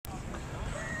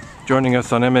Joining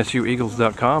us on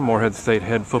MSUEagles.com, Morehead State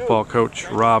head football coach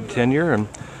Rob Tenyer. And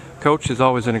Coach, is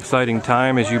always an exciting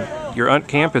time as your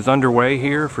camp is underway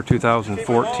here for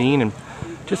 2014, and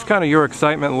just kind of your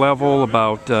excitement level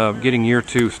about getting year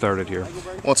 2 started here.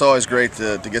 Well, it's always great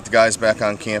to get the guys back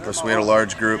on campus. We had a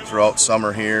large group throughout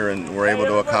summer here, and we're able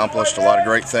to accomplish a lot of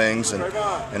great things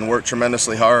and work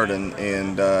tremendously hard.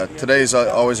 And today's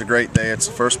always a great day. It's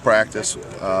the first practice.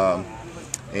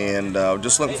 And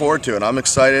just looking forward to it. I'm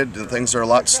excited. Things are a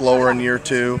lot slower in year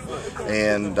 2,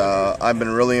 and I've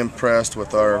been really impressed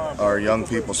with our young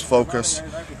people's focus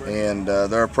and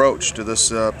their approach to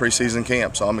this preseason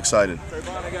camp, so I'm excited.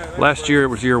 Last year it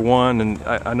was year 1, and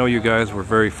I know you guys were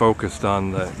very focused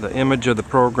on the image of the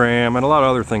program and a lot of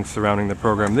other things surrounding the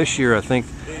program. This year I think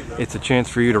it's a chance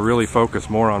for you to really focus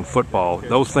more on football.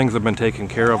 Those things have been taken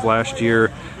care of last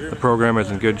year. The program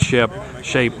is in good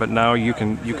shape, but now you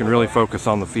can really focus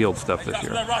on the field stuff this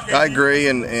year. I agree,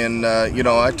 and you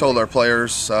know, I told our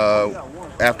players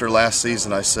after last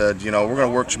season, I said, you know, we're going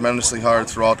to work tremendously hard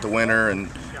throughout the winter and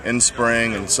in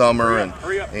spring and summer, and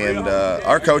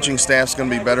our coaching staff's going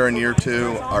to be better in year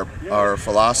 2. Our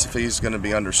philosophy is going to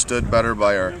be understood better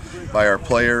by our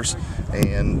players,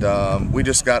 and we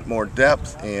just got more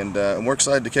depth, and we're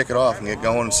excited to kick it off and get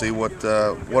going and see what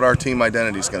our team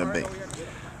identity is going to be.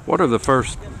 What are the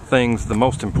first things, the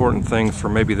most important things for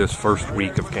maybe this first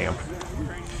week of camp?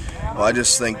 Well, I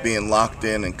just think being locked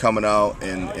in and coming out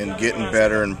and getting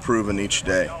better and improving each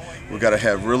day. We've got to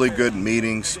have really good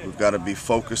meetings. We've got to be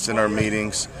focused in our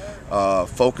meetings,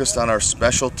 focused on our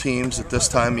special teams at this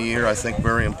time of year, I think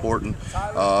very important,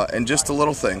 and just the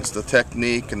little things, the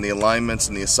technique and the alignments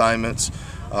and the assignments,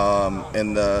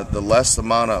 and the less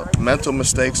amount of mental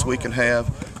mistakes we can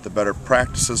have, the better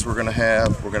practices we're going to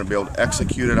have. We're going to be able to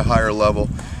execute at a higher level,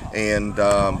 and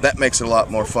that makes it a lot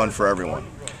more fun for everyone.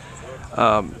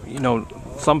 You know,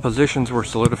 some positions were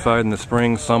solidified in the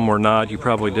spring, some were not. You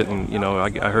probably didn't, you know,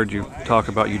 I heard you talk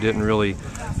about you didn't really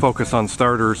focus on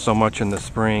starters so much in the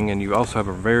spring, and you also have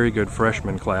a very good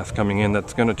freshman class coming in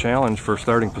that's going to challenge for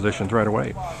starting positions right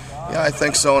away. Yeah, I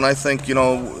think so, and I think, you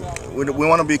know, we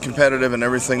want to be competitive in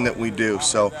everything that we do,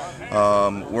 so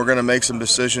we're going to make some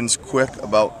decisions quick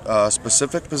about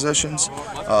specific positions,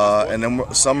 and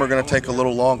then some are going to take a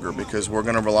little longer because we're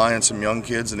going to rely on some young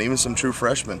kids and even some true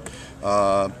freshmen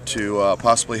to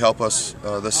possibly help us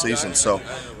this season. So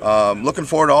looking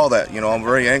forward to all that. You know, I'm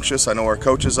very anxious. I know our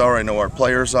coaches are, I know our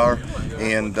players are,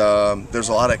 and there's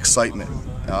a lot of excitement,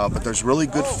 but there's really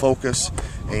good focus,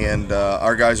 and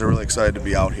our guys are really excited to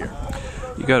be out here.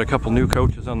 You got a couple new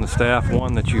coaches on the staff.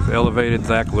 One that you've elevated,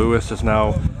 Zach Lewis, is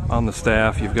now on the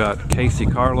staff. You've got Casey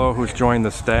Carlo, who's joined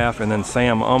the staff, and then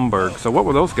Sam Umberg. So what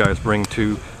will those guys bring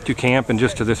to camp and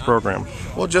just to this program?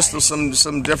 Well, just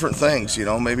some different things, you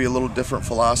know, maybe a little different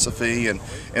philosophy, and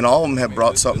all of them have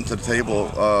brought something to the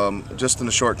table just in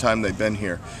the short time they've been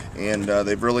here, and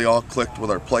they've really all clicked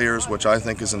with our players, which I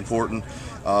think is important.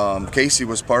 Casey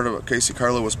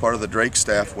Carlo was part of the Drake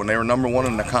staff when they were #1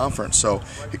 in the conference, so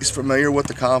he's familiar with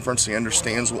the conference. He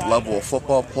understands what level of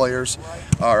football players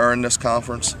are in this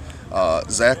conference.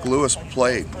 Zach Lewis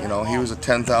played, you know, he was a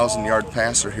 10,000-yard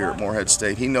passer here at Morehead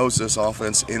State. He knows this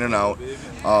offense in and out,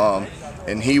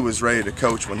 and he was ready to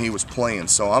coach when he was playing.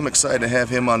 So I'm excited to have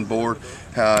him on board,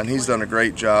 and he's done a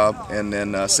great job. And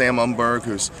then Sam Umberg,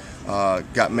 who's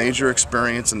got major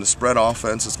experience in the spread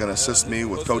offense, is going to assist me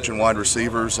with coaching wide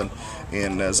receivers.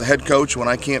 And as a head coach, when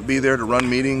I can't be there to run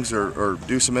meetings or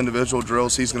do some individual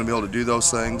drills, he's going to be able to do those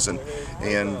things.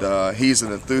 And he's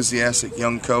an enthusiastic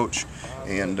young coach,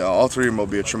 and all three of them will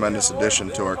be a tremendous addition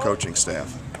to our coaching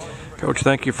staff. Coach,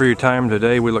 thank you for your time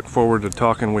today. We look forward to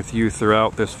talking with you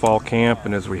throughout this fall camp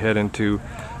and as we head into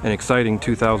an exciting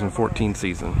 2014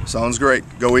 season. Sounds great.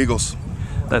 Go Eagles.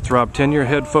 That's Rob Tenyer,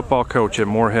 head football coach at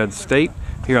Morehead State.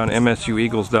 Here on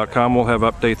MSUEagles.com, we'll have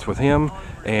updates with him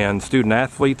and student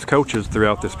athletes, coaches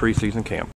throughout this preseason camp.